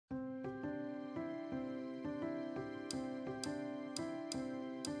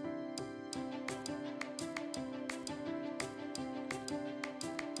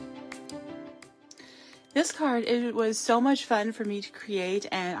This card, it was so much fun for me to create,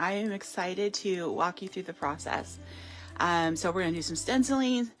 and I am excited to walk you through the process. So we're going to do some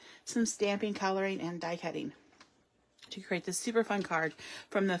stenciling, some stamping, coloring, and die cutting to create this super fun card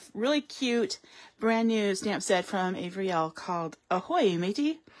from the really cute brand new stamp set from Avriel called Ahoy,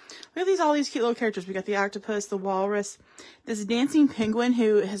 Matey. Look at all these cute little characters. We got the octopus, the walrus, this dancing penguin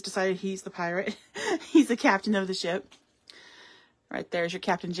who has decided he's the pirate. He's the captain of the ship. Right there's your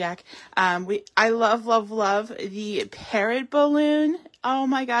Captain Jack. I love the parrot balloon. Oh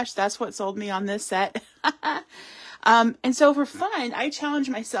my gosh, that's what sold me on this set. And so for fun, I challenged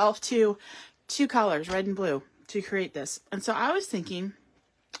myself to 2 colors, red and blue, to create this. And so I was thinking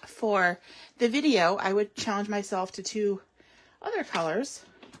for the video, I would challenge myself to 2 other colors.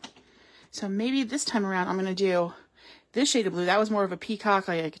 So maybe this time around, I'm going to do this shade of blue. That was more of a peacock,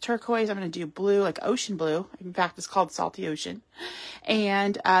 like a turquoise. I'm going to do blue, like ocean blue. In fact, it's called Salty Ocean.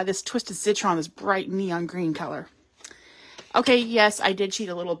 And this Twisted Citron, this bright neon green color. Okay, yes, I did cheat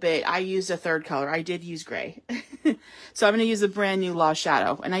a little bit. I used a 3rd color. I did use gray. So I'm going to use the brand new Lost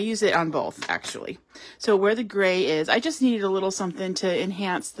Shadow. And I use it on both, actually. So where the gray is, I just needed a little something to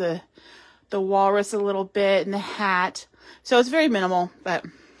enhance the walrus a little bit and the hat. So it's very minimal, but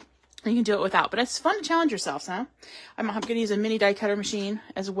you can do it without. But it's fun to challenge yourselves, huh? I'm going to use a mini die cutter machine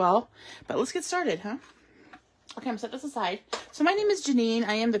as well. But let's get started, huh? Okay, I'm going to set this aside. So my name is Jeanean.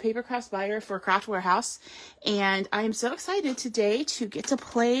 I am the paper crafts buyer for Craft Warehouse. And I am so excited today to get to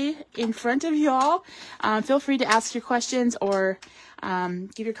play in front of y'all. Feel free to ask your questions or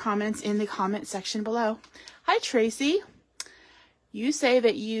give your comments in the comment section below. Hi, Tracy. You say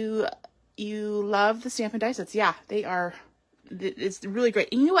that you love the Stampin' Die sets. Yeah, they are. It's really great.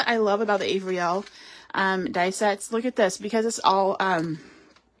 And you know what I love about the Avriel die sets? Look at this, because it's all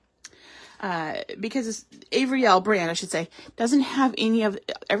because it's Avriel brand, I should say, doesn't have any of,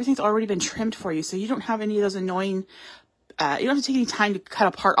 everything's already been trimmed for you, so you don't have any of those annoying, you don't have to take any time to cut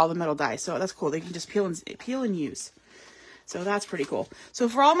apart all the metal die. So that's cool. They can just peel and use. So that's pretty cool. So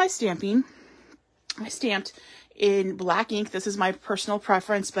for all my stamping, I stamped in black ink. This is my personal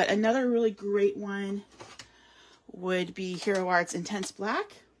preference, but another really great one would be Hero Arts Intense Black,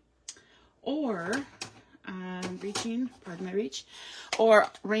 or pardon my reach, or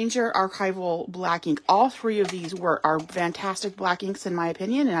Ranger Archival Black Ink. All 3 of these are fantastic black inks in my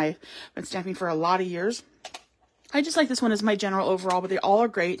opinion, and I've been stamping for a lot of years. I just like this one as my general overall, but they all are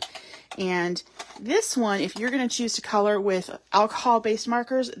great. And this one, if you're going to choose to color with alcohol-based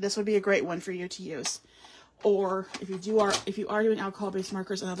markers, this would be a great one for you to use. Or if you are doing alcohol-based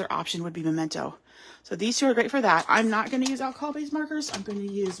markers, another option would be Memento. So these 2 are great for that. I'm not going to use alcohol-based markers. I'm going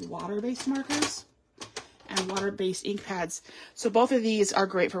to use water-based markers and water-based ink pads. So both of these are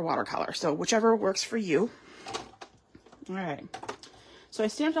great for watercolor. So whichever works for you. All right. So I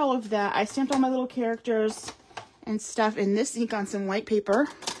stamped all of that. I stamped all my little characters and stuff in this ink on some white paper.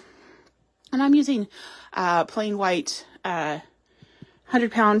 And I'm using plain white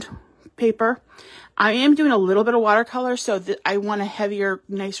 100-pound paper. I am doing a little bit of watercolor, so I want a heavier,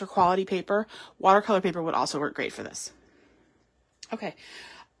 nicer quality paper. Watercolor paper would also work great for this. Okay.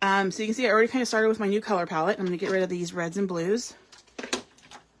 So you can see I already kind of started with my new color palette. I'm going to get rid of these reds and blues.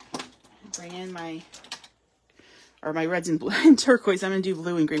 Bring in my reds and blue and turquoise. I'm going to do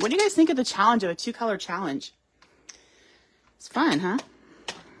blue and green. What do you guys think of the challenge of a 2-color challenge? It's fun, huh?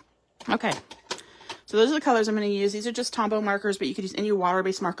 Okay. So those are the colors I'm going to use. These are just Tombow markers, but you could use any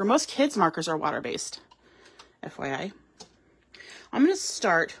water-based marker. Most kids' markers are water-based, FYI. I'm going to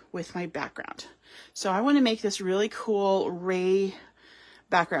start with my background. So I want to make this really cool ray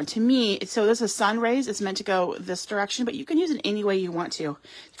background. To me, so this is sun rays. It's meant to go this direction, but you can use it any way you want to.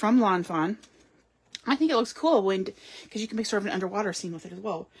 From Lawn Fawn. I think it looks cool because you can make sort of an underwater scene with it as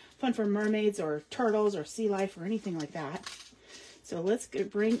well. Fun for mermaids or turtles or sea life or anything like that. So let's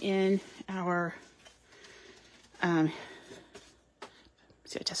bring in our, see,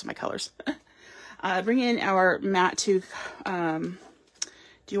 I tested my colors. Bring in our mat to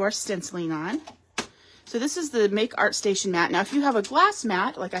do our stenciling on. So this is the Make Art Station mat. Now, if you have a glass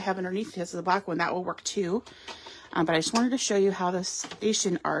mat, like I have underneath this, the black one, that will work too. But I just wanted to show you how the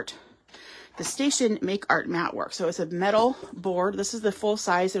station Make Art mat works. So it's a metal board. This is the full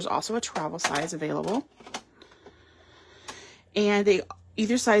size. There's also a travel size available. And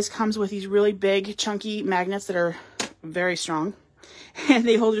either size comes with these really big, chunky magnets that are very strong. And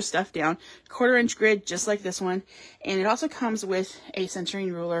they hold your stuff down. 1/4-inch grid, just like this one. And it also comes with a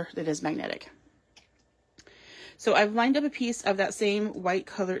centering ruler that is magnetic. So I've lined up a piece of that same white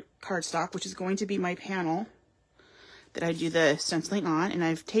color cardstock, which is going to be my panel that I do the stenciling on. And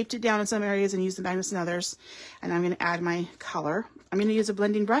I've taped it down in some areas and used the magnets in others. And I'm going to add my color. I'm going to use a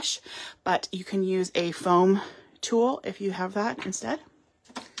blending brush, but you can use a foam tool if you have that instead.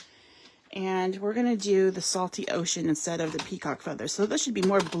 And we're going to do the salty ocean instead of the peacock feathers. So this should be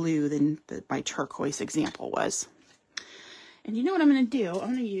more blue than my turquoise example was. And you know what I'm going to do?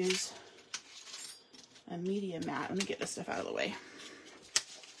 I'm going to use a media mat. Let me get this stuff out of the way.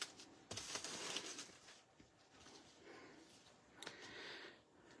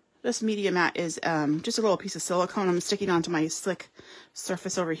 This media mat is just a little piece of silicone I'm sticking onto my slick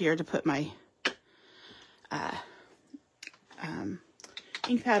surface over here to put my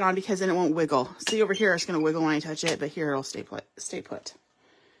ink pad on, because then it won't wiggle. See, over here it's going to wiggle when I touch it, but here it'll stay put.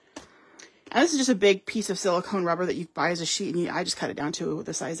 And this is just a big piece of silicone rubber that you buy as a sheet, and I just cut it down to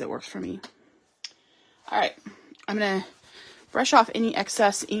the size that works for me. All right, I'm going to brush off any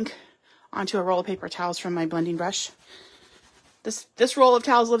excess ink onto a roll of paper towels from my blending brush. This roll of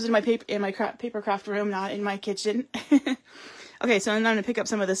towels lives in my paper craft room, not in my kitchen. Okay, so then I'm going to pick up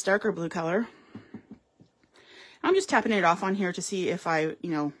some of this darker blue color. I'm just tapping it off on here to see if that I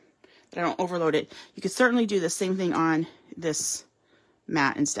don't overload it. You could certainly do the same thing on this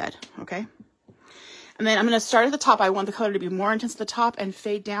mat instead, okay? And then I'm going to start at the top. I want the color to be more intense at the top and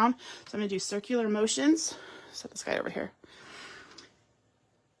fade down. So I'm going to do circular motions. Set this guy over here.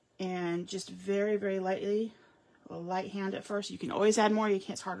 And just very, very lightly, a light hand at first. You can always add more.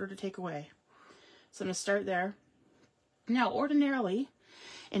 It's harder to take away. So I'm going to start there. Now, ordinarily,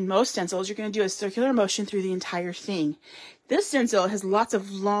 in most stencils, you're going to do a circular motion through the entire thing. This stencil has lots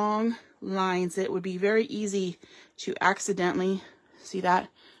of long lines that would be very easy to accidentally, see that,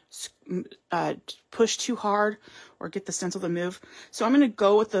 push too hard or get the stencil to move. So I'm going to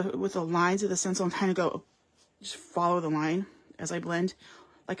go with the lines of the stencil and kind of go, just follow the line as I blend.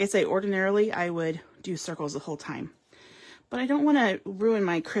 Like I say, ordinarily I would do circles the whole time, but I don't want to ruin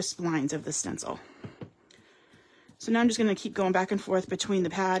my crisp lines of the stencil. So now I'm just going to keep going back and forth between the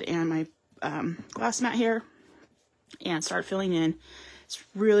pad and my glass mat here and start filling in. It's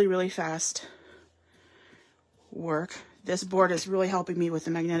really, really fast work. This board is really helping me with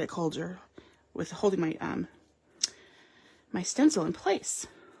the magnetic holder, with holding my my stencil in place.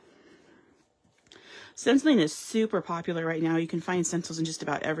 Stenciling is super popular right now. You can find stencils in just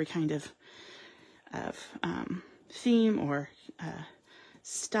about every kind of theme or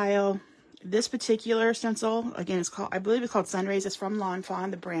style. This particular stencil, again, I believe it's called Sunrays. It's from Lawn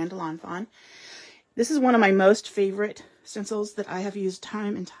Fawn, the brand Lawn Fawn. This is one of my most favorite stencils that I have used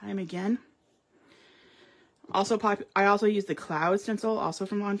time and time again. I also use the Cloud stencil, also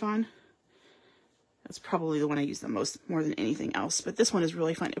from Lawn Fawn. That's probably the one I use the most, more than anything else. But this one is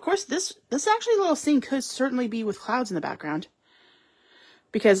really fun. Of course, this actually little scene could certainly be with clouds in the background,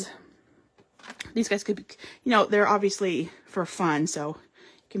 because these guys could be, they're obviously for fun, so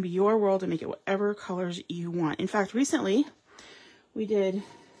it can be your world and make it whatever colors you want. In fact, recently I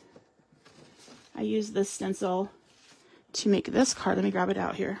used this stencil to make this card. Let me grab it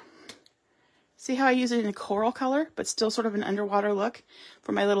out here. See how I use it in a coral color, but still sort of an underwater look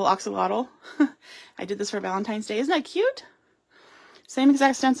for my little axolotl? I did this for Valentine's Day. Isn't that cute? Same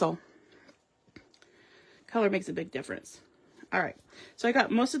exact stencil. Color makes a big difference. All right, so I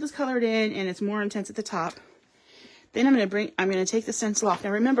got most of this colored in, and it's more intense at the top. Then I'm going to take the stencil off. Now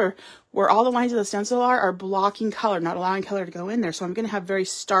remember, where all the lines of the stencil are blocking color, not allowing color to go in there. So I'm going to have very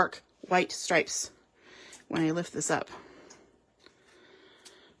stark white stripes when I lift this up.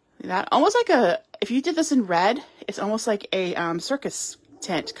 That almost like if you did this in red, it's almost like a circus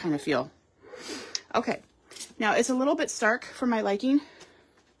tent kind of feel. Okay, now it's a little bit stark for my liking.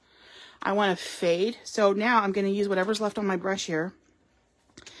 I want to fade. So now I'm going to use whatever's left on my brush here.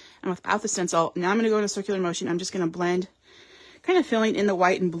 And without the stencil, now I'm going to go into circular motion. I'm just going to blend, kind of filling in the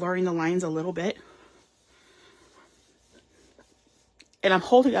white and blurring the lines a little bit. And I'm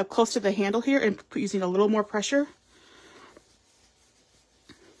holding up close to the handle here and using a little more pressure.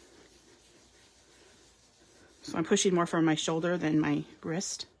 So I'm pushing more from my shoulder than my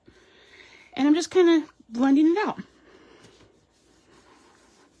wrist. And I'm just kind of blending it out.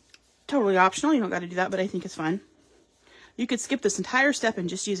 Totally optional. You don't got to do that, but I think it's fun. You could skip this entire step and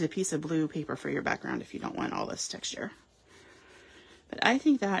just use a piece of blue paper for your background if you don't want all this texture. But I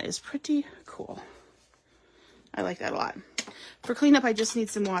think that is pretty cool. I like that a lot. For cleanup, I just need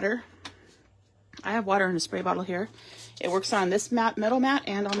some water. I have water in a spray bottle here. It works on this metal mat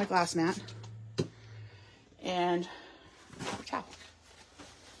and on my glass mat. And a towel.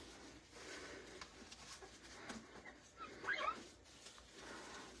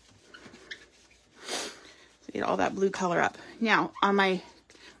 So get all that blue color up. Now,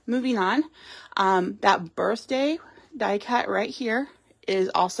 moving on, that birthday die cut right here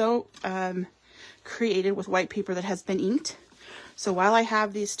is also created with white paper that has been inked. So while I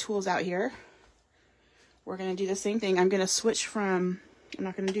have these tools out here, we're going to do the same thing. I'm going to switch from, I'm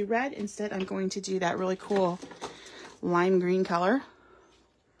not going to do red. Instead, I'm going to do that really cool lime green color.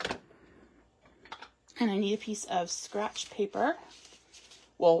 And I need a piece of scratch paper,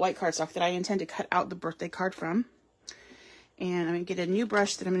 well, white cardstock that I intend to cut out the birthday card from. And I'm going to get a new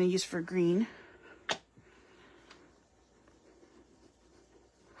brush that I'm going to use for green.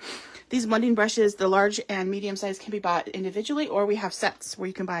 These blending brushes, the large and medium size, can be bought individually, or we have sets where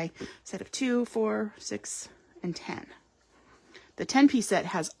you can buy a set of 2, 4, 6, and 10. The 10-piece set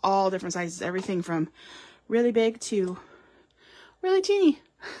has all different sizes, everything from really big to really teeny.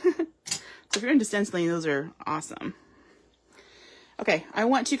 So if you're into stenciling, those are awesome. Okay, I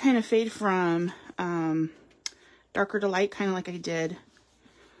want to kind of fade from darker to light, kind of like I did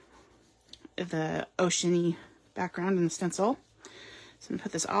the oceany background in the stencil. So I'm going to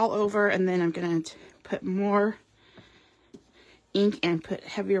put this all over, and then I'm going to put more ink and put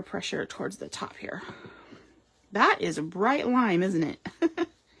heavier pressure towards the top here. That is a bright lime, isn't it?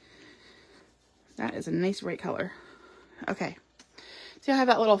 That is a nice bright color. Okay. See, I have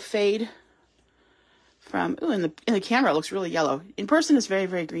that little fade from, ooh, in the camera it looks really yellow. In person it's very,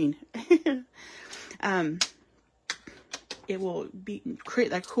 very green. It will create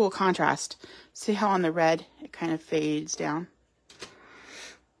that cool contrast. See how on the red it kind of fades down.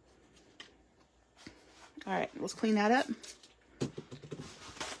 All right, let's clean that up.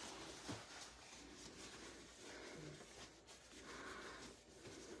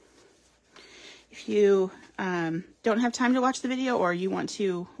 If you don't have time to watch the video, or you want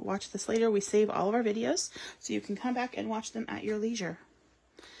to watch this later, we save all of our videos so you can come back and watch them at your leisure,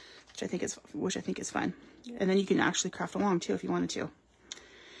 which I think is fun. And then you can actually craft along too if you wanted to.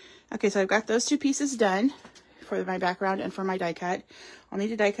 Okay, so I've got those two pieces done for my background and for my die cut. I'll need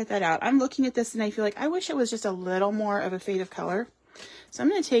to die cut that out. I'm looking at this and I feel like I wish it was just a little more of a fade of color. So I'm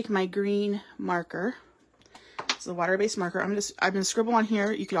going to take my green marker. It's a water-based marker. I'm going to scribble on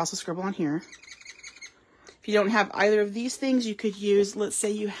here. You could also scribble on here. If you don't have either of these things, you could use, let's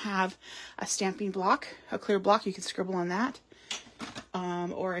say you have a stamping block, a clear block, you could scribble on that.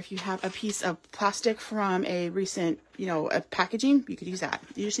 Or if you have a piece of plastic from a recent, a packaging, you could use that.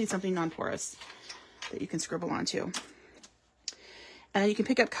 You just need something non-porous that you can scribble onto. And then you can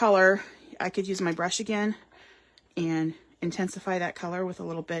pick up color. I could use my brush again and intensify that color with a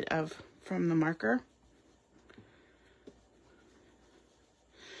little bit from the marker.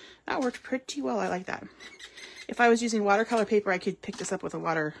 That worked pretty well. I like that. If I was using watercolor paper, I could pick this up with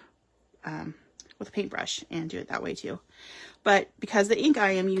a paintbrush and do it that way too. But because the ink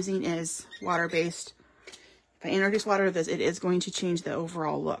I am using is water-based, if I introduce water to this, it is going to change the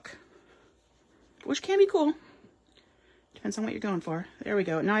overall look, which can be cool. Depends on what you're going for. There we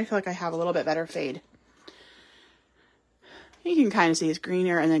go. Now I feel like I have a little bit better fade. You can kind of see it's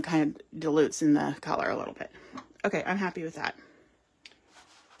greener and then kind of dilutes in the color a little bit. Okay, I'm happy with that.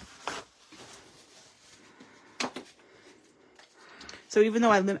 So even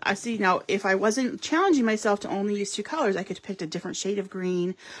though I see now, if I wasn't challenging myself to only use 2 colors, I could have picked a different shade of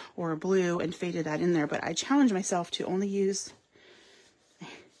green or blue and faded that in there. But I challenged myself to only use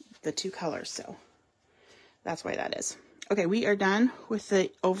the 2 colors. So that's why that is. Okay, we are done with the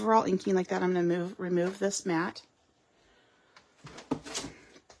overall inking like that. I'm going to remove this mat.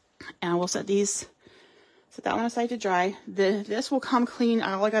 And we'll set that one aside to dry. This will come clean.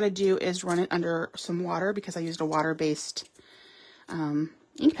 All I got to do is run it under some water because I used a water-based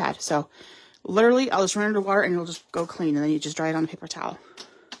ink pad. So literally I'll just run it under water and it'll just go clean, and then you just dry it on a paper towel.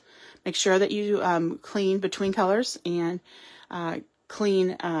 Make sure that you clean between colors, and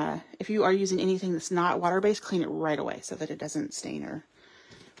clean if you are using anything that's not water-based, clean it right away so that it doesn't stain or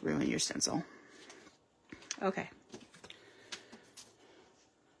ruin your stencil. Okay.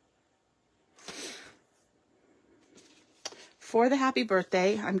 For the happy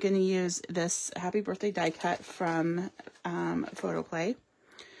birthday, I'm going to use this happy birthday die cut from Photo Play.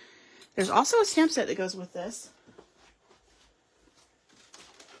 There's also a stamp set that goes with this.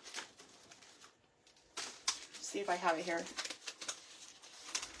 Let's see if I have it here.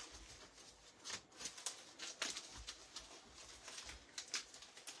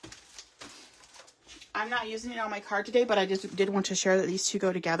 I'm not using it on my card today, but I just did want to share that these two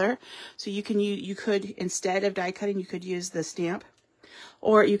go together. So you could, instead of die cutting, you could use the stamp,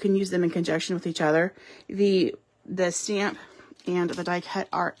 or you can use them in conjunction with each other. The stamp and the die cut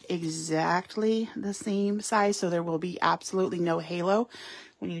are exactly the same size, so there will be absolutely no halo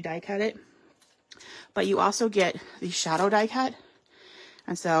when you die cut it. But you also get the shadow die cut.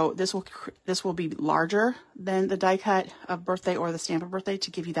 And so this will be larger than the die cut of birthday or the stamp of birthday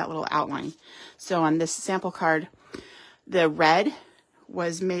to give you that little outline. So on this sample card, The red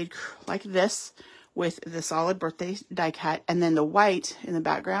was made like this with the solid birthday die cut, and then the white in the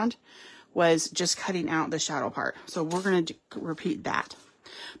background was just cutting out the shadow part. So we're going to repeat that.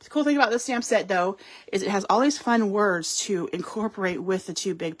 The cool thing about this stamp set, though, is it has all these fun words to incorporate with the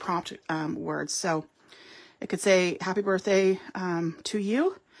two big prompt words. So it could say, happy birthday to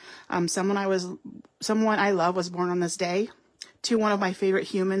you. Someone I love was born on this day. To one of my favorite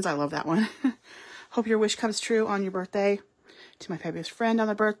humans. I love that one. Hope your wish comes true on your birthday. To my fabulous friend on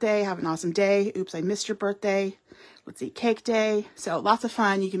the birthday. Have an awesome day. Oops, I missed your birthday. Let's eat cake day. So lots of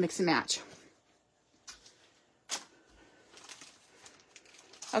fun. You can mix and match.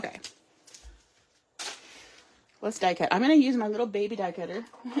 Okay. Let's die cut. I'm going to use my little baby die cutter.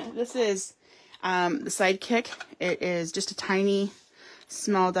 This is the Sidekick. It is just a tiny,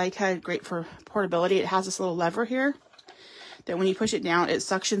 small die cut. Great for portability. It has this little lever here that when you push it down, it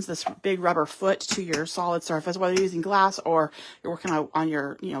suctions this big rubber foot to your solid surface, whether you're using glass or you're working on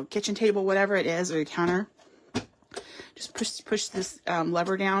your, kitchen table, whatever it is, or your counter. Just push this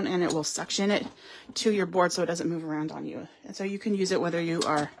lever down and it will suction it to your board so it doesn't move around on you. And so you can use it whether you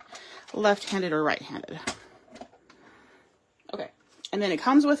are left-handed or right-handed. Okay. And then it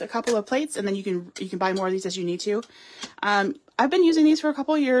comes with a couple of plates, and then you can buy more of these as you need to. I've been using these for a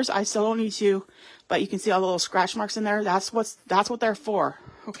couple of years. I still don't need to, but you can see all the little scratch marks in there. That's what they're for.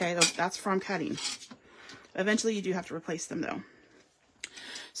 Okay, that's from cutting. Eventually you do have to replace them though.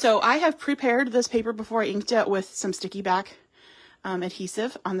 So I have prepared this paper before I inked it with some sticky back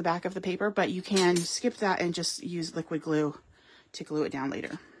adhesive on the back of the paper, but you can skip that and just use liquid glue to glue it down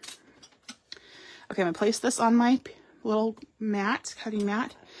later. Okay, I'm gonna place this on my little mat, cutting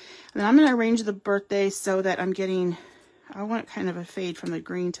mat, and then I'm gonna arrange the birthday so that I'm getting, I want kind of a fade from the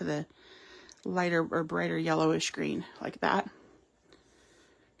green to the lighter or brighter yellowish green, like that.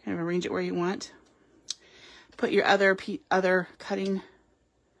 Kind of arrange it where you want. Put your other cutting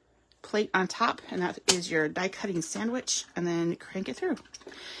plate on top, and that is your die cutting sandwich, and then crank it through.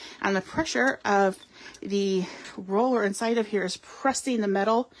 And the pressure of the roller inside of here is pressing the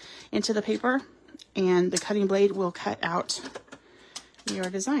metal into the paper, and the cutting blade will cut out your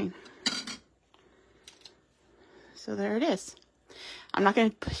design. So there it is. I'm not going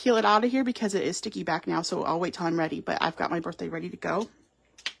to peel it out of here because it is sticky back now, so I'll wait till I'm ready, but I've got my birthday ready to go.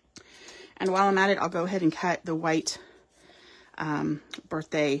 And while I'm at it, I'll go ahead and cut the white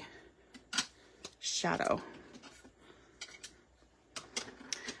birthday shadow.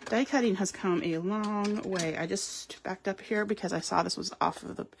 Die cutting has come a long way. I just backed up here because I saw this was off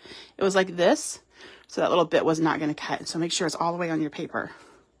of it was like this, so that little bit was not going to cut. So make sure it's all the way on your paper.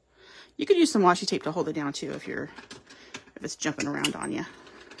 You could use some washi tape to hold it down too if it's jumping around on you.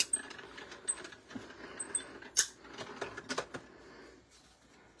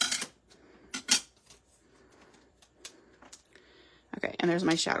 Okay, and there's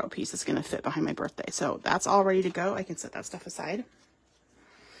my shadow piece that's going to fit behind my birthday. So that's all ready to go. I can set that stuff aside.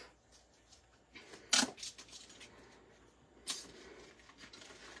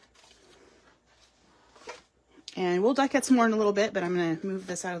 And we'll die cut some more in a little bit, but I'm going to move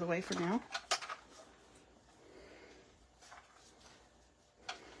this out of the way for now.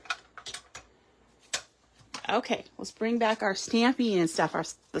 Okay, let's bring back our stamping and stuff,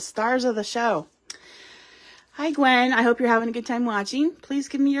 the stars of the show. Hi, Gwen. I hope you're having a good time watching. Please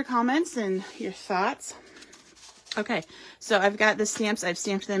give me your comments and your thoughts. Okay, so I've got the stamps. I've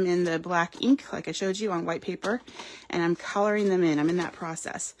stamped them in the black ink, like I showed you, on white paper, and I'm coloring them in. I'm in that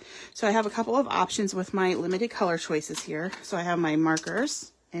process. So I have a couple of options with my limited color choices here. So I have my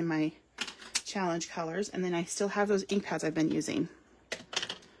markers and my challenge colors, and then I still have those ink pads I've been using.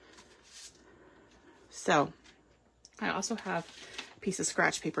 So I also have a piece of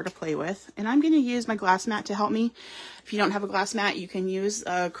scratch paper to play with, and I'm going to use my glass mat to help me. If you don't have a glass mat, you can use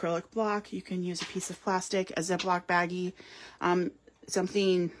an acrylic block, you can use a piece of plastic, a Ziploc baggie,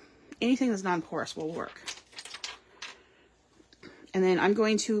 anything that's non-porous will work. And then I'm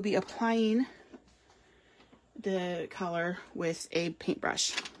going to be applying the color with a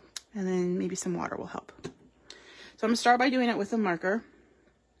paintbrush, and then maybe some water will help. So I'm going to start by doing it with a marker.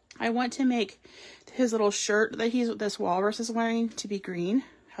 I want to make his little shirt that this walrus is wearing to be green,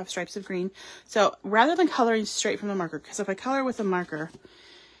 have stripes of green. So rather than coloring straight from the marker, because if I color with a marker,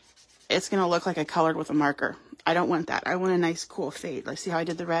 it's going to look like I colored with a marker. I don't want that. I want a nice cool fade. Like, see how I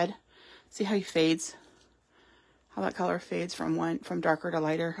did the red? See how he fades? How that color fades from darker to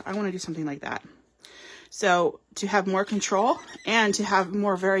lighter? I want to do something like that. So to have more control and to have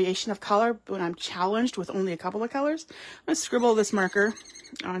more variation of color when I'm challenged with only a couple of colors, I'm going to scribble this marker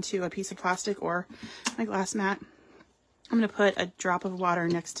onto a piece of plastic or my glass mat. I'm going to put a drop of water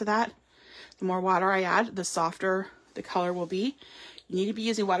next to that. The more water I add, the softer the color will be. You need to be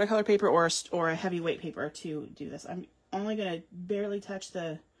using watercolor paper or a heavyweight paper to do this. I'm only going to barely touch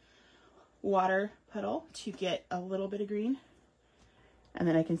the water puddle to get a little bit of green. And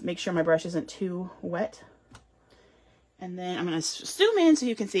then I can make sure my brush isn't too wet. And then I'm going to zoom in so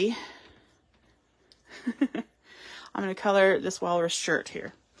you can see. I'm going to color this walrus shirt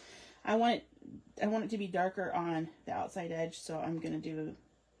here. I want it to be darker on the outside edge, so I'm going to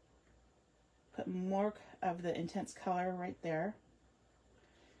put more of the intense color right there.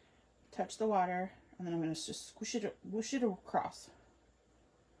 Touch the water, and then I'm going to just whoosh it across.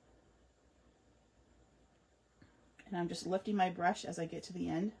 And I'm just lifting my brush as I get to the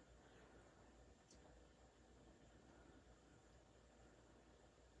end.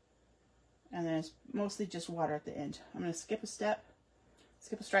 And then it's mostly just water at the end. I'm going to skip a step,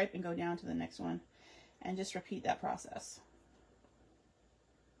 skip a stripe, and go down to the next one. And just repeat that process.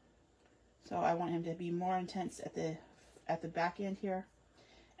 So I want him to be more intense at the back end here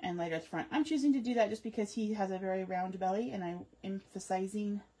and lighter at the front. I'm choosing to do that just because he has a very round belly, and I'm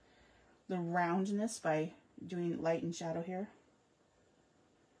emphasizing the roundness by doing light and shadow here.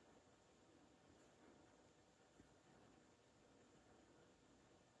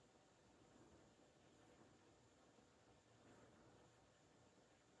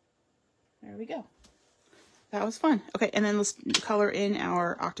 There we go. That was fun. Okay, and then let's color in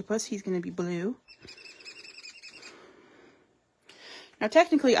our octopus. He's going to be blue. Now,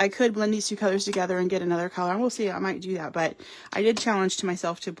 technically, I could blend these two colors together and get another color. And we'll see, I might do that. But I did challenge to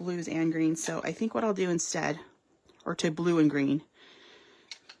myself to blues and greens. So I think what I'll do instead, or to blue and green,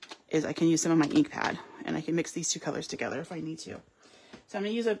 is I can use some of my ink pad. And I can mix these two colors together if I need to. So I'm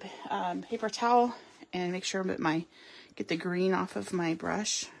going to use a paper towel and make sure that get the green off of my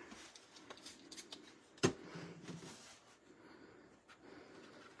brush.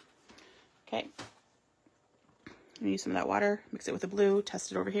 Okay. I'm going to use some of that water, mix it with the blue,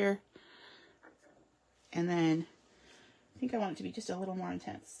 test it over here. And then I think I want it to be just a little more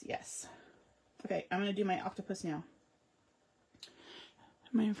intense. Yes. Okay, I'm going to do my octopus now.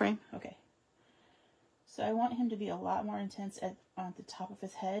 Am I in frame? Okay. So I want him to be a lot more intense on the top of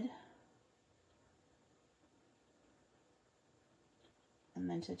his head. And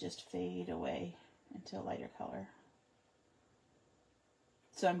then to just fade away into a lighter color.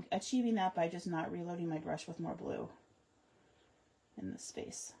 So I'm achieving that by just not reloading my brush with more blue in this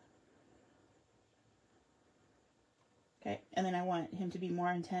space. Okay, and then I want him to be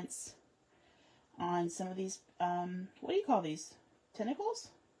more intense on some of these, what do you call these? Tentacles?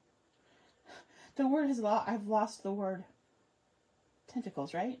 The word I've lost the word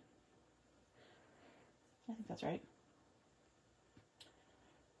tentacles, right? I think that's right.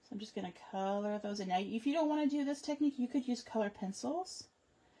 So I'm just going to color those in. Now, if you don't want to do this technique, you could use color pencils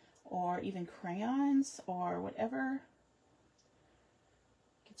or even crayons or whatever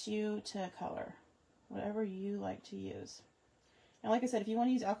gets you to color, whatever you like to use. And like I said, if you want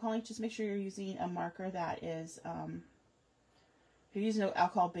to use alcohol ink, just make sure you're using a marker that is, if you're using an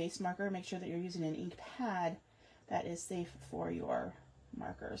alcohol-based marker, make sure that you're using an ink pad that is safe for your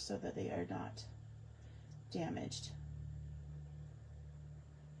markers so that they are not damaged.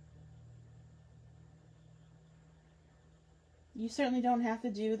 You certainly don't have to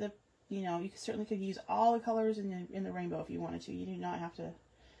do the, you certainly could use all the colors in the rainbow if you wanted to. You do not have to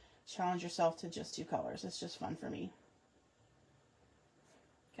challenge yourself to just 2 colors. It's just fun for me.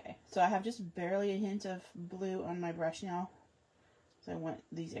 Okay, so I have just barely a hint of blue on my brush now. So I want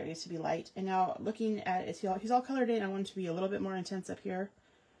these areas to be light. And now looking at it, he's all colored in. I want it to be a little bit more intense up here.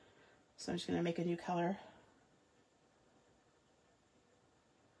 So I'm just going to make a new color.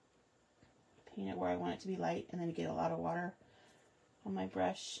 Paint it where I want it to be light, and then get a lot of water on my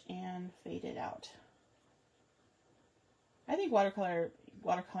brush and fade it out. I think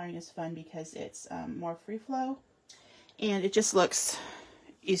watercoloring is fun because it's more free flow, and it just looks,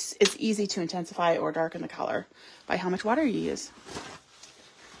 it's easy to intensify or darken the color by how much water you use.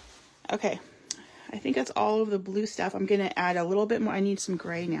 Okay, I think that's all of the blue stuff. I'm going to add a little bit more. I need some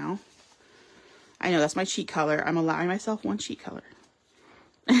gray now. I know that's my cheat color. I'm allowing myself one cheat color.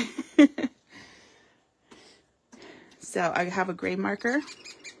 So I have a gray marker,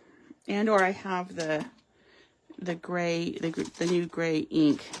 or I have the gray, the new gray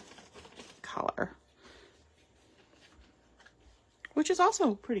ink color, which is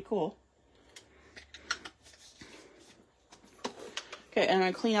also pretty cool. Okay, and I'm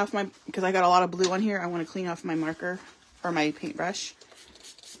going to clean off because I got a lot of blue on here, I want to clean off my marker, or my paintbrush.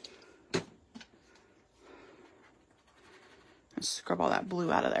 And scrub all that blue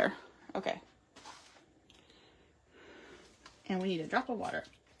out of there. Okay. And we need a drop of water.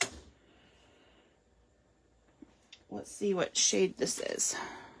 let's see what shade this is.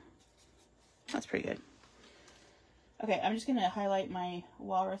 That's pretty good. Okay, I'm just gonna highlight my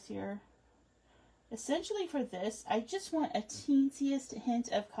walrus here. Essentially for this, I just want a teensiest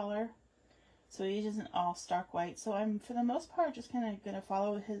hint of color, so it isn't all stark white. So I'm, for the most part, just kind of gonna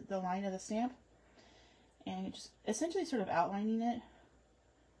follow the line of the stamp, and just essentially sort of outlining it.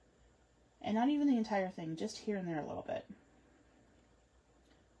 And not even the entire thing, just here and there a little bit.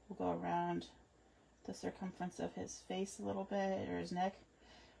 We'll go around the circumference of his face a little bit, or his neck.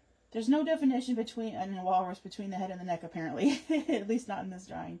 There's no definition between a walrus between the head and the neck, apparently. At least not in this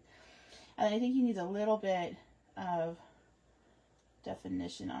drawing. And I think he needs a little bit of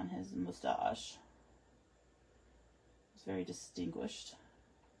definition on his mustache. It's very distinguished.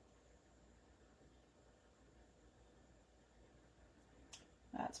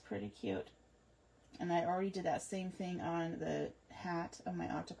 That's pretty cute. And I already did that same thing on the hat of my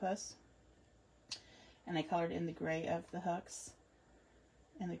octopus. And I colored in the gray of the hooks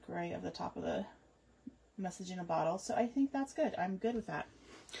and the gray of the top of the message in a bottle. So I think that's good. I'm good with that.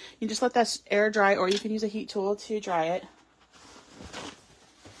 You just let that air dry, or you can use a heat tool to dry it.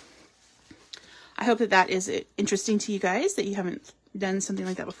 I hope that that is interesting to you guys, that you haven't done something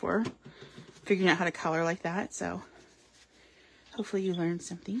like that before, figuring out how to color like that. So hopefully you learned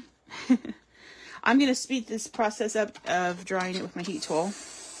something. I'm going to speed this process up of drying it with my heat tool.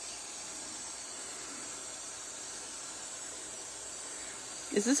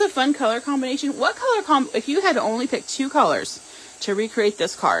 Is this a fun color combination? What color if you had to only pick 2 colors to recreate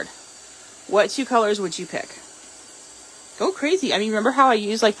this card, what 2 colors would you pick? Go crazy. I mean, remember how I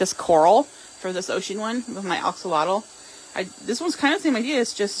used like this coral for this ocean one with my axolotl? This one's kind of the same idea.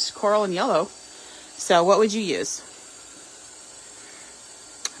 It's just coral and yellow. So what would you use?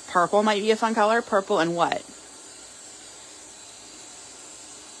 Purple might be a fun color. Purple and what?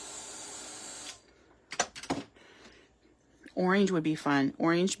 Orange would be fun.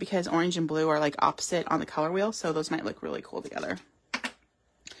 Orange, because orange and blue are like opposite on the color wheel, so those might look really cool together.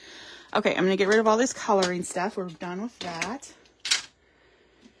 Okay, I'm going to get rid of all this coloring stuff. We're done with that.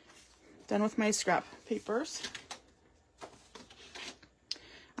 Done with my scrap papers.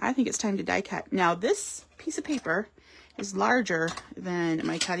 I think it's time to die cut. Now, this piece of paper is larger than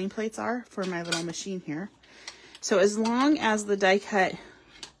my cutting plates are for my little machine here. So as long as the die cut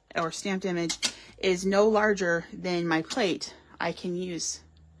or stamped image is no larger than my plate, I'll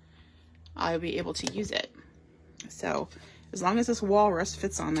be able to use it. So as long as this walrus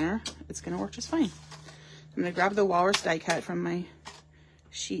fits on there, it's going to work just fine. I'm going to grab the walrus die cut from my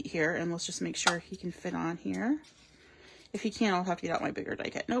sheet here, and let's just make sure he can fit on here. If he can't, I'll have to get out my bigger die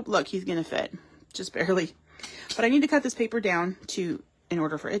cut. Nope, look, he's going to fit. Just barely. But I need to cut this paper down in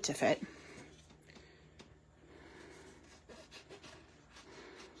order for it to fit.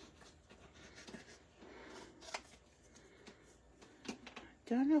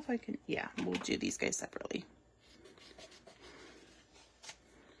 Don't know if I can, yeah, we'll do these guys separately.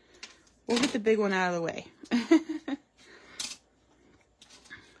 We'll get the big one out of the way.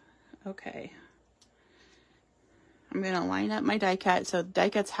 Okay. I'm going to line up my die cut. So die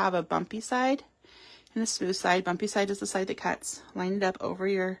cuts have a bumpy side and a smooth side. Bumpy side is the side that cuts. Line it up over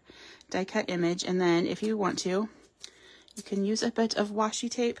your die cut image, and then if you want to, you can use a bit of washi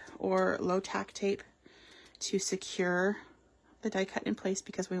tape or low tack tape to secure the die cut in place,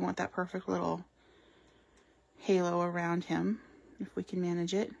 because we want that perfect little halo around him, if we can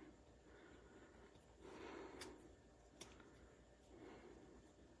manage it.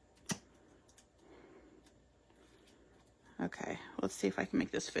 Okay, let's see if I can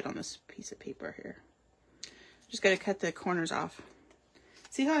make this fit on this piece of paper here. Just got to cut the corners off.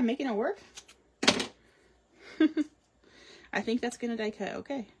 See how I'm making it work? I think that's going to die cut.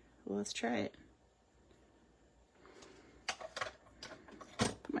 Okay, well, let's try it.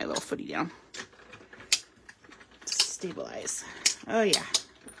 Put my little footy down. Stabilize. Oh, yeah.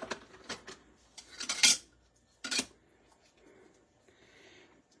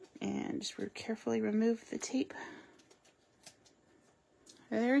 And just carefully remove the tape.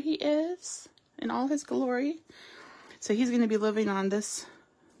 There he is in all his glory. So he's going to be living on this.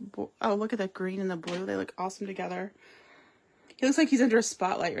 Oh, look at that green and the blue. They look awesome together. He looks like he's under a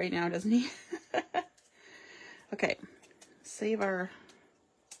spotlight right now, doesn't he? Okay. Save our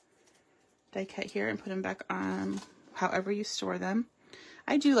die cut here and put them back on however you store them.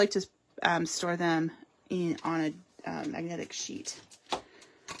 I do like to store them on a magnetic sheet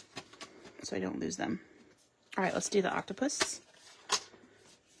so I don't lose them. All right, let's do the octopus.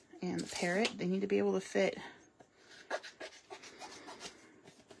 And the parrot, they need to be able to fit.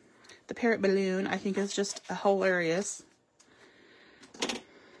 The parrot balloon, I think, is just hilarious.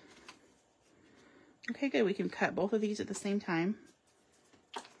 Okay, Okay, good. We can cut both of these at the same time.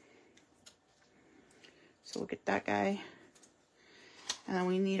 So we'll get that guy. And then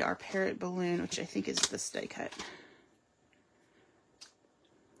we need our parrot balloon, which I think is this die cut.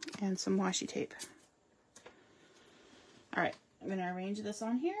 And some washi tape. All right, I'm going to arrange this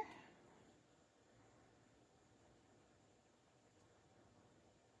on here.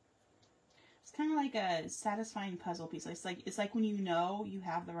 It's kind of like a satisfying puzzle piece. It's like when you know you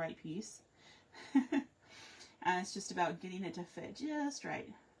have the right piece. And it's just about getting it to fit just right.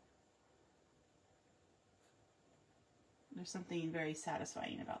 There's something very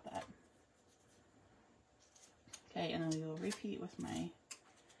satisfying about that. Okay, and then we will repeat with my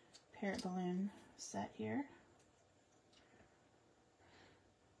parrot balloon set here.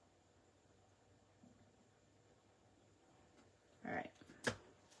 All right.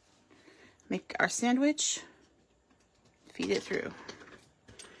 Make our sandwich, feed it through.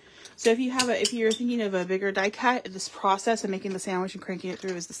 So if you're thinking of a bigger die cut, this process of making the sandwich and cranking it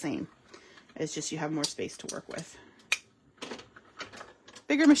through is the same. It's just you have more space to work with.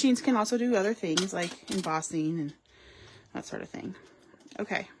 Bigger machines can also do other things like embossing and that sort of thing.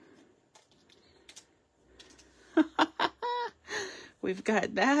 Okay. We've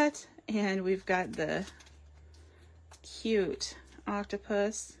got that, and we've got the cute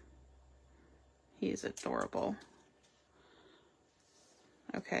octopus. He's adorable.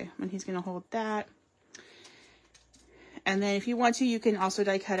 Okay, and he's going to hold that. And then if you want to, you can also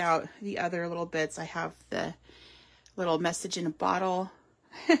die cut out the other little bits. I have the little message in a bottle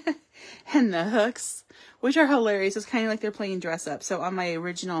and the hooks, which are hilarious. It's kind of like they're playing dress up. So on my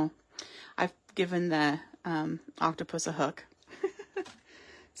original, I've given the octopus a hook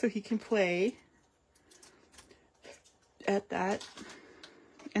so he can play at that.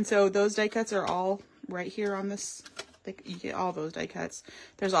 And so those die cuts are all right here on this. You get all those die cuts.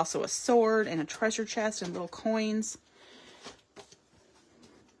 There's also a sword and a treasure chest and little coins.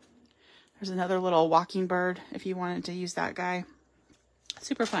 There's another little walking bird if you wanted to use that guy.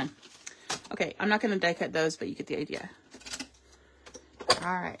 Super fun. Okay, I'm not going to die cut those, but you get the idea.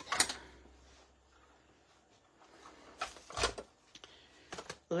 All right.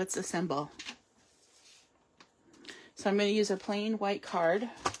 Let's assemble. So I'm going to use a plain white card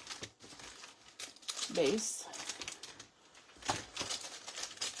base.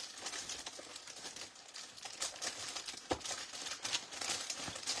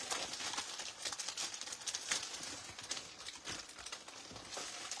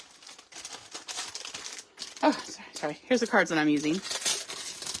 Oh, sorry. Here's the cards that I'm using.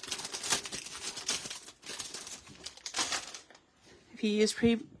 If you use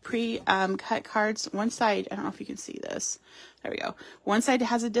pre-cut cards, one side, I don't know if you can see this. There we go. One side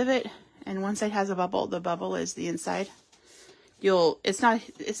has a divot and one side has a bubble. The bubble is the inside. It's not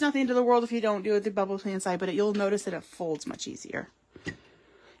the end of the world if you don't do it the bubble to the inside, but you'll notice that it folds much easier.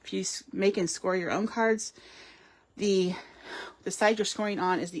 If you make and score your own cards, the side you're scoring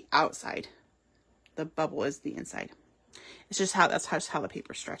on is the outside. The bubble is the inside. It's just that's how the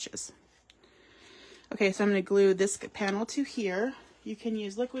paper stretches. Okay, so I'm going to glue this panel to here. You can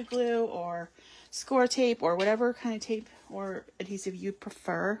use liquid glue or score tape or whatever kind of tape or adhesive you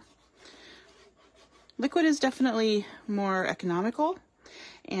prefer. Liquid is definitely more economical,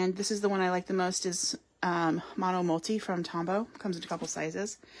 and this is the one I like the most is Mono Multi from Tombow. Comes in a couple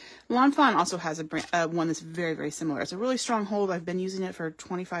sizes. Lawn Fawn also has a one that's very, very similar. It's a really strong hold. I've been using it for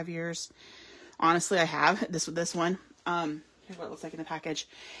 25 years. Honestly, I have this one. Here's what it looks like in the package.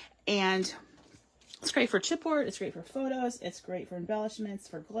 And it's great for chipboard. It's great for photos. It's great for embellishments,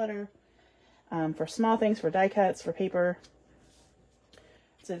 for glitter, for small things, for die cuts, for paper.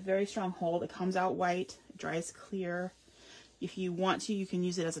 It's a very strong hold. It comes out white. It dries clear. If you want to, you can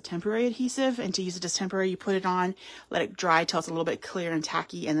use it as a temporary adhesive. And to use it as temporary, you put it on, let it dry till it's a little bit clear and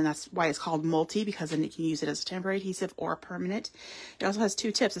tacky. And then that's why it's called multi, because then you can use it as a temporary adhesive or permanent. It also has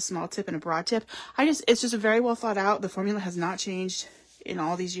two tips, a small tip and a broad tip. It's just very well thought out. The formula has not changed in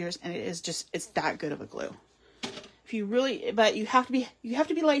all these years, and it's that good of a glue. If you really, but you have to be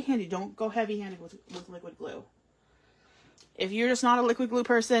light-handed. Don't go heavy-handed with liquid glue. If you're just not a liquid glue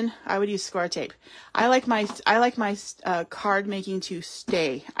person, I would use score tape. I like my card making to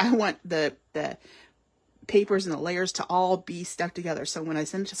stay. I want the papers and the layers to all be stuck together. So when I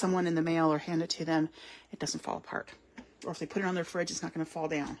send it to someone in the mail or hand it to them, it doesn't fall apart. Or if they put it on their fridge, it's not going to fall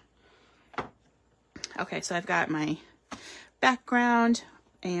down. Okay, so I've got my background,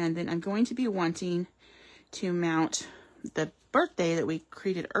 and then I'm going to be wanting to mount the birthday that we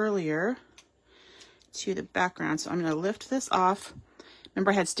created earlier to the background. So I'm going to lift this off.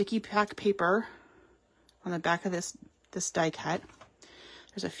 Remember, I had sticky pack paper on the back of this die cut.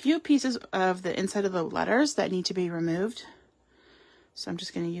 There's a few pieces of the inside of the letters that need to be removed. So I'm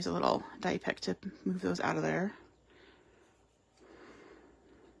just going to use a little die pick to move those out of there.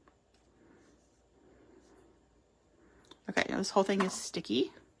 Okay, now this whole thing is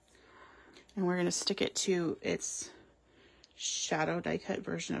sticky. And we're going to stick it to its shadow die cut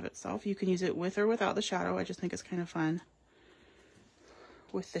version of itself. You can use it with or without the shadow. I just think it's kind of fun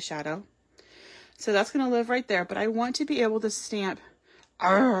with the shadow. So that's going to live right there, but I want to be able to stamp,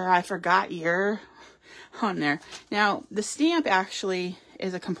 I forgot your, on there. Now, the stamp actually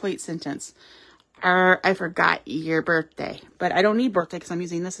is a complete sentence. I forgot your birthday, but I don't need birthday because I'm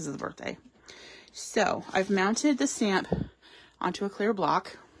using this as a birthday. So I've mounted the stamp onto a clear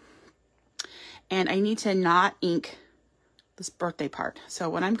block, and I need to not ink this birthday part. So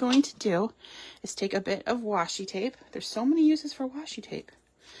what I'm going to do is take a bit of washi tape. There's so many uses for washi tape.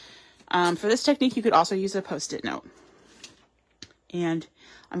 For this technique, you could also use a Post-it note. And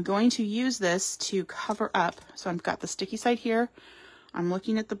I'm going to use this to cover up. So I've got the sticky side here. I'm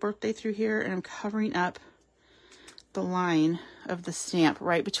looking at the birthday through here, and I'm covering up the line of the stamp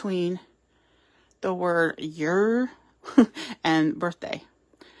right between the word your and birthday.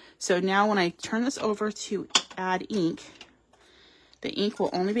 So now when I turn this over to add ink, the ink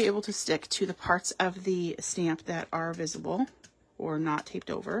will only be able to stick to the parts of the stamp that are visible or not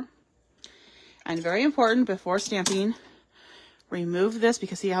taped over. And very important, before stamping, remove this,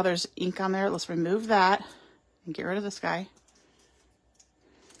 because see how there's ink on there? Let's remove that and get rid of this guy.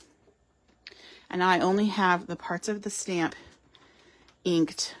 And now I only have the parts of the stamp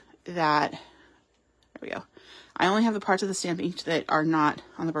inked that, there we go. I only have the parts of the stamp inked that are not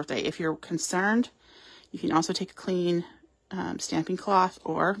on the birthday. If you're concerned, you can also take a clean stamping cloth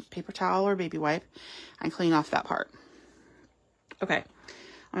or paper towel or baby wipe and clean off that part. Okay.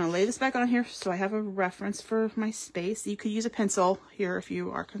 I'm going to lay this back on here so I have a reference for my space. You could use a pencil here if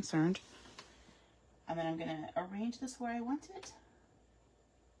you are concerned. And then I'm going to arrange this where I want it.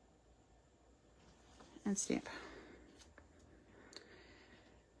 And stamp.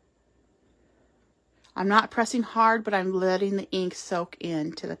 I'm not pressing hard, but I'm letting the ink soak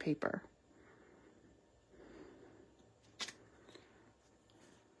into the paper.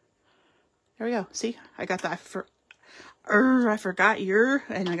 There we go. See, I got that for... I forgot your,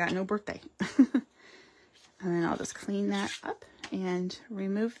 and I got no birthday. And then I'll just clean that up and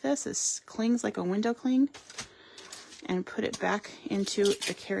remove this. It clings like a window cling, and put it back into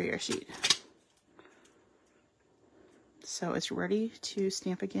the carrier sheet. So it's ready to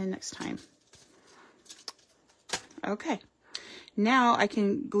stamp again next time. Okay. Now I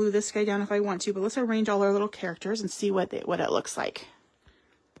can glue this guy down if I want to, but let's arrange all our little characters and see what it looks like.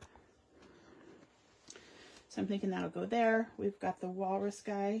 So I'm thinking that'll go there. We've got the walrus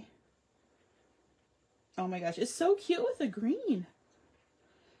guy. Oh my gosh, it's so cute with the green.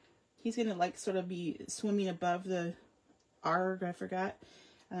 He's gonna like sort of be swimming above the arg, I forgot.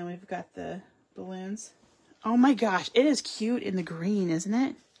 And then we've got the balloons. Oh my gosh, it is cute in the green, isn't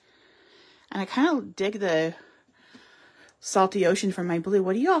it? And I kind of dig the salty ocean from my blue.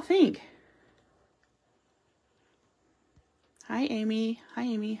 What do y'all think? Hi, Amy. Hi,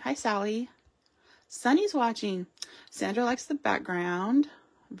 Amy. Hi, Sally. Sunny's watching. Sandra likes the background.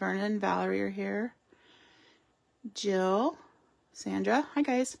 Verna and Valerie are here. Jill, Sandra. Hi,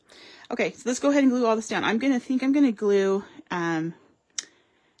 guys. Okay, so let's go ahead and glue all this down. I'm going to glue the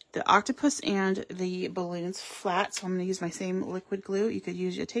octopus and the balloons flat. So I'm going to use my same liquid glue. You could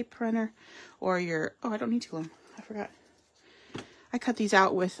use your tape printer or your... Oh, I don't need to glue them. I forgot. I cut these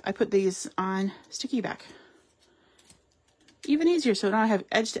out with... I put these on sticky back. Even easier, so now I have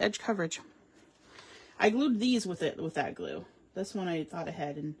edge-to-edge coverage. I glued these with that glue. This one I thought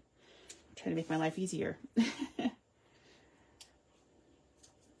ahead and tried to make my life easier.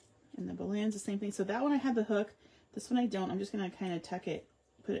 And the balloons, the same thing. So that one I had the hook. This one I don't. I'm just going to kind of tuck it,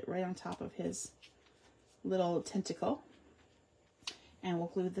 put it right on top of his little tentacle. And we'll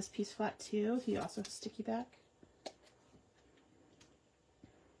glue this piece flat too. He also has sticky back.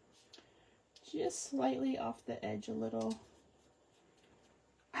 Just slightly off the edge a little.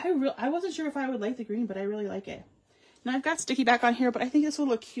 I wasn't sure if I would like the green, but I really like it. Now I've got sticky back on here, but I think this will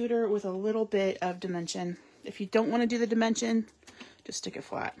look cuter with a little bit of dimension. If you don't want to do the dimension, just stick it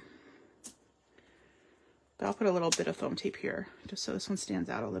flat. But I'll put a little bit of foam tape here, just so this one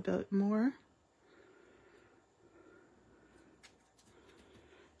stands out a little bit more.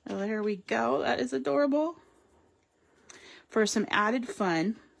 Oh, there we go. That is adorable. For some added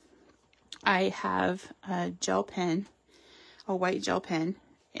fun, I have a gel pen, a white gel pen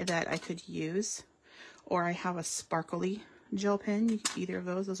that I could use, or I have a sparkly gel pen. Either of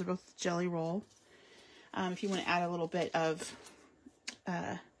those are both Jelly Roll. If you want to add a little bit of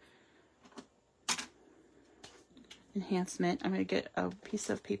enhancement. I'm going to get a piece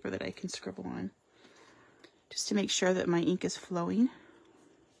of paper that I can scribble on just to make sure that my ink is flowing.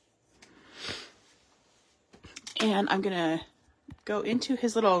 And I'm going to go into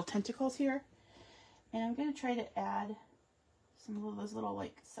his little tentacles here, and I'm going to try to add some of those little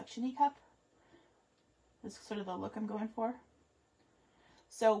like suction-y cup. This is sort of the look I'm going for.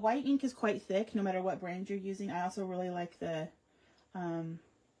 So white ink is quite thick no matter what brand you're using. I also really like the,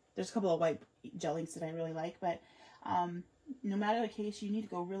 there's a couple of white gel inks that I really like, but no matter the case, you need to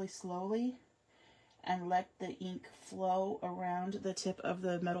go really slowly and let the ink flow around the tip of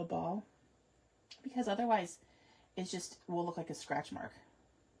the metal ball, because otherwise it just will look like a scratch mark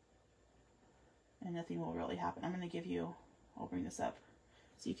and nothing will really happen. I'm going to give you, I'll bring this up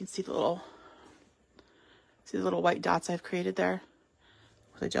so you can see the little white dots I've created there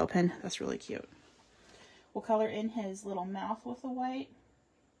with a gel pen. That's really cute. We'll color in his little mouth with the white.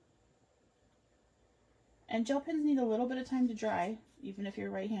 And gel pens need a little bit of time to dry, even if you're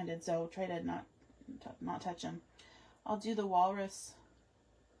right-handed, so try to not touch them. I'll do the walrus.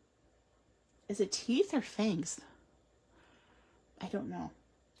 Is it teeth or fangs? I don't know.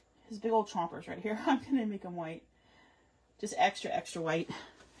 His big old chompers right here. I'm going to make them white. Just extra, extra white.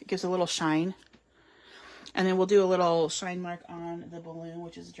 It gives a little shine. And then we'll do a little shine mark on the balloon,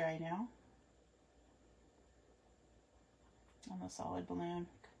 which is dry now. On the solid balloon.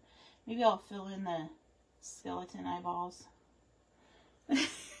 Maybe I'll fill in the skeleton eyeballs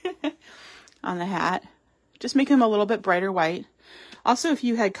on the hat. Just make them a little bit brighter white. Also, if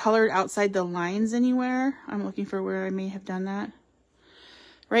you had colored outside the lines anywhere, I'm looking for where I may have done that.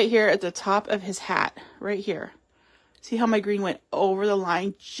 Right here at the top of his hat, right here. See how my green went over the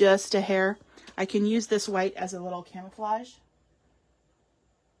line just a hair? I can use this white as a little camouflage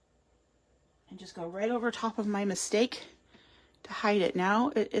and just go right over top of my mistake to hide it.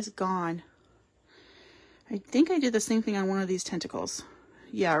 Now it is gone. I think I did the same thing on one of these tentacles.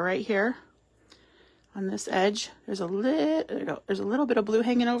 Yeah, right here on this edge, there's a little bit of blue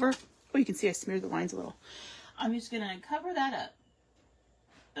hanging over. Oh, you can see I smeared the lines a little. I'm just gonna cover that up.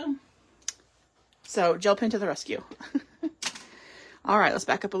 Boom. So gel pen to the rescue. All right, let's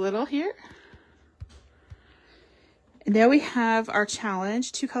back up a little here. And there we have our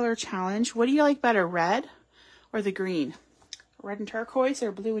challenge, 2-color challenge. What do you like better, red or the green? Red and turquoise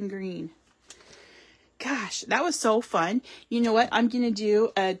or blue and green? Gosh, that was so fun. You know what? I'm going to do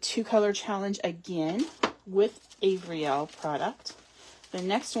a 2-color challenge again with a Riel product. The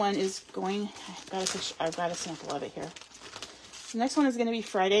next one is going, I've got a sample of it here. The next one is going to be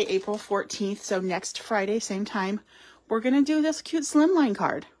Friday, April 14th. So next Friday, same time, we're going to do this cute slimline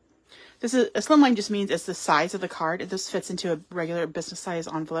card. This is a slimline, just means it's the size of the card. This fits into a regular business size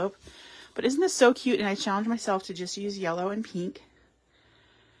envelope. But isn't this so cute? And I challenged myself to just use yellow and pink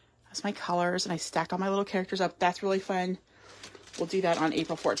as my colors, and I stacked all my little characters up. That's really fun. We'll do that on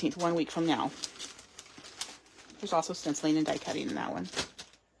April 14th, 1 week from now. There's also stenciling and die cutting in that one.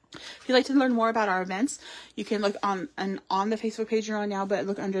 If you'd like to learn more about our events, you can look on the Facebook page you're on now, but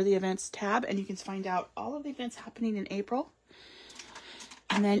look under the events tab, and you can find out all of the events happening in April.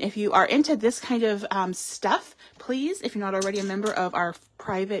 And then if you are into this kind of stuff, please, if you're not already a member of our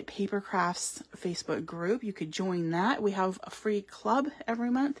private Paper Crafts Facebook group, you could join that. We have a free club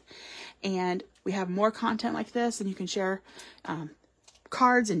every month, and we have more content like this, and you can share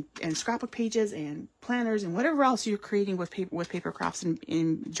cards and scrapbook pages and planners and whatever else you're creating with Paper Crafts,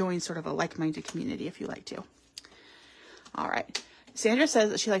 and join sort of a like-minded community if you like to. All right. Sandra says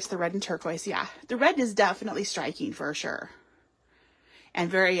that she likes the red and turquoise. Yeah, the red is definitely striking for sure. And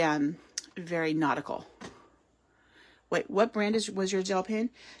very, very nautical. Wait, what brand was your gel pen?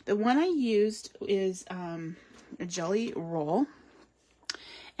 The one I used is a Jelly Roll.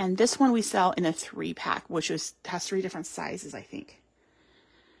 And this one we sell in a 3-pack, which has 3 different sizes, I think.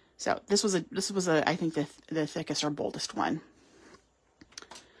 So this was I think the thickest or boldest one.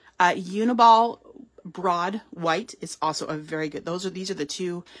 Uniball Broad White is also a very good. These are the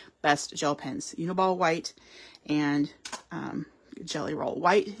 2 best gel pens. Uniball White and Jelly Roll.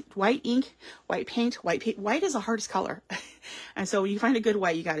 White ink, white paint, white paint. White is the hardest color. And so when you find a good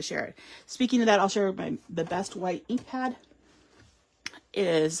white, you got to share it. Speaking of that, I'll share the best white ink pad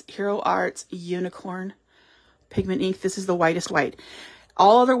is Hero Arts Unicorn Pigment Ink. This is the whitest white.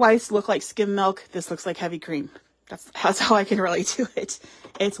 All other whites look like skim milk. This looks like heavy cream. That's how I can relate to it.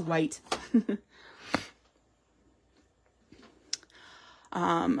 It's white.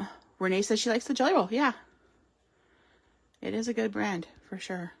 Renee says she likes the Jelly Roll. Yeah. It is a good brand for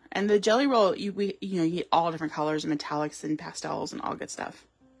sure. And the Jelly Roll, you get all different colors and metallics and pastels and all good stuff.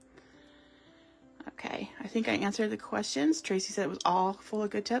 Okay, I think I answered the questions. Tracy said it was all full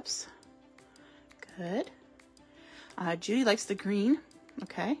of good tips. Good. Judy likes the green.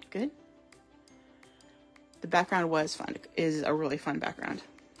 Okay, good. The background was fun. Is a really fun background.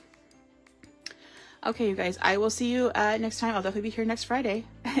 Okay, you guys, I will see you next time. I'll definitely be here next Friday.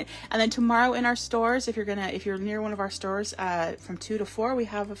 And then tomorrow in our stores, if you're near one of our stores, from 2 to 4, we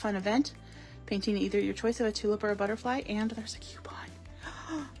have a fun event. Painting either your choice of a tulip or a butterfly, and there's a coupon.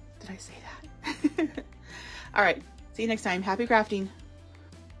 Did I say that? All right, see you next time. Happy crafting.